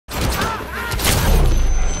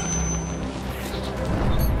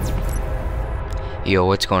Yo,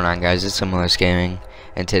 what's going on, guys? It's Similarist Gaming,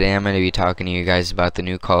 and today I'm going to be talking to you guys about the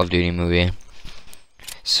new Call of Duty movie.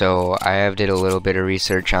 So, I have did a little bit of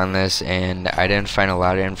research on this, and I didn't find a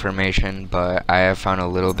lot of information, but I have found a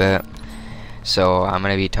little bit. So, I'm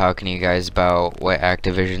going to be talking to you guys about what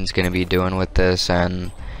Activision's going to be doing with this,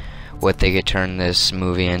 and what they could turn this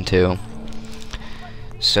movie into.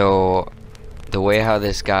 So, the way how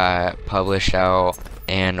this got published out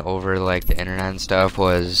and over like the internet and stuff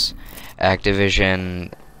was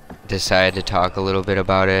Activision decided to talk a little bit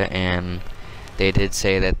about it, and they did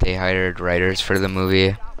say that they hired writers for the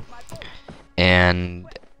movie, and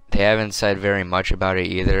they haven't said very much about it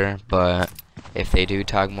either, but if they do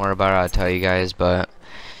talk more about it, I'll tell you guys. But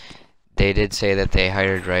they did say that they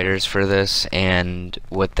hired writers for this, and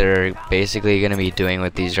what they're basically going to be doing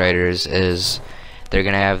with these writers is they're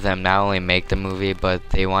going to have them not only make the movie,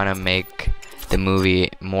 but they want to make the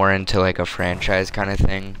movie more into like a franchise kind of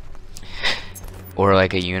thing, or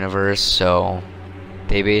like a universe. So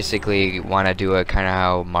they basically want to do it kind of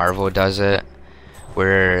how Marvel does it,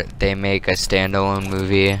 where they make a standalone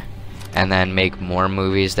movie and then make more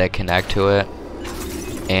movies that connect to it.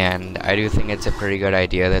 And I do think it's a pretty good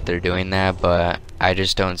idea that they're doing that, but I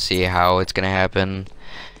just don't see how it's gonna happen.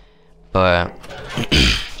 But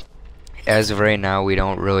as of right now, we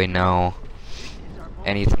don't really know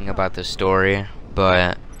anything about the story,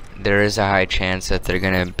 but there is a high chance that they're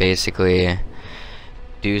gonna basically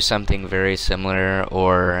do something very similar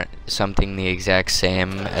or something the exact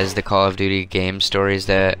same as the Call of Duty game stories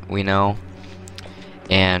that we know.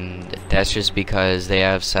 And that's just because they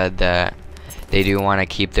have said that they do want to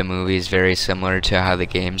keep the movies very similar to how the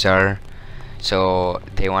games are. So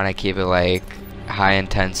they want to keep it like high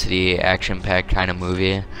intensity, action packed kind of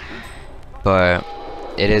movie, but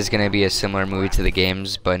it is going to be a similar movie to the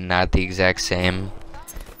games, but not the exact same.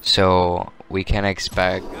 So we can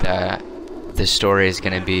expect that the story is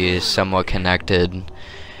going to be somewhat connected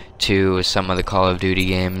to some of the Call of Duty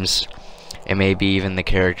games, and maybe even the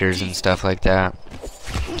characters and stuff like that.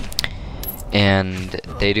 And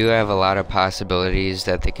they do have a lot of possibilities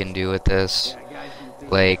that they can do with this.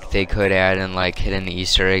 Like, they could add in like hidden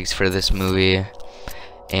Easter eggs for this movie,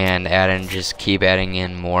 and just keep adding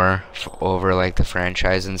in more over like the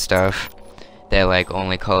franchise and stuff that like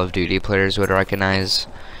only Call of Duty players would recognize.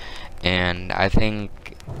 And I think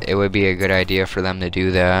it would be a good idea for them to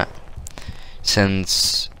do that,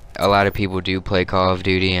 since a lot of people do play Call of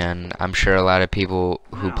Duty, and I'm sure a lot of people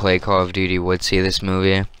who play Call of Duty would see this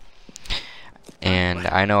movie. And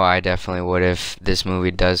I know I definitely would if this movie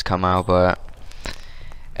does come out, but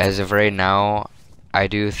as of right now, I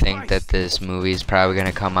do think that this movie is probably going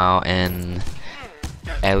to come out in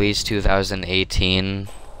at least 2018,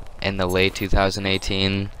 in the late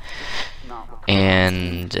 2018,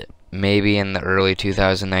 and maybe in the early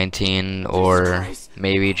 2019, or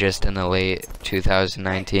maybe just in the late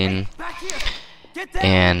 2019.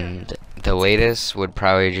 And the latest would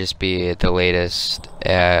probably just be the latest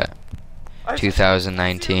at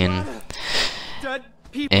 2019.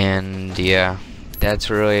 And yeah, that's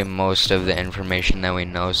really most of the information that we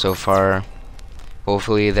know so far.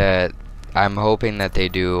 Hopefully that, I'm hoping that they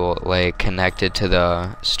do like connect it to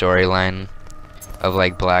the storyline of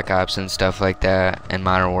like Black Ops and stuff like that, and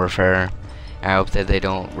Modern Warfare. I hope that they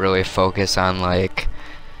don't really focus on like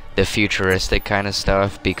the futuristic kind of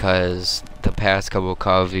stuff, because the past couple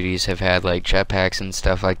Call of Duties have had like jetpacks and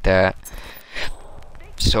stuff like that.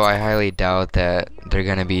 So I highly doubt that they're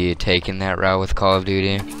gonna be taking that route with Call of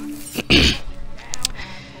Duty.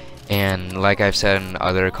 And like I've said in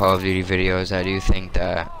other Call of Duty videos, I do think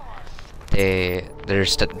that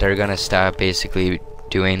they're gonna stop basically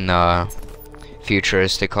doing the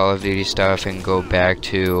futuristic Call of Duty stuff and go back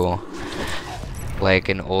to like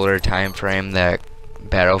an older time frame that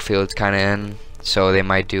Battlefield's kind of in. So they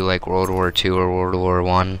might do like World War II or World War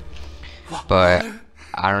I, but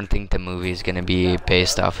I don't think the movie's gonna be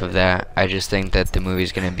based off of that. I just think that the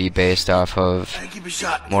movie's gonna be based off of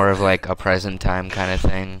more of like a present time kind of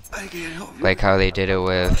thing, like how they did it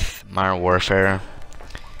with Modern Warfare,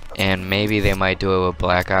 and maybe they might do it with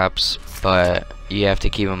Black Ops. But you have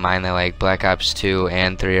to keep in mind that like Black Ops 2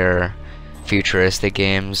 and 3 are futuristic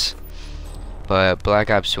games, but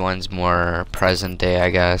Black Ops 1's more present day,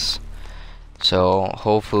 I guess. So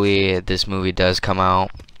hopefully this movie does come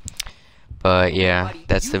out. But yeah,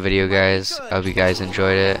 that's the video, guys. I hope you guys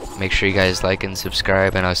enjoyed it. Make sure you guys like and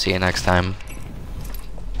subscribe, and I'll see you next time.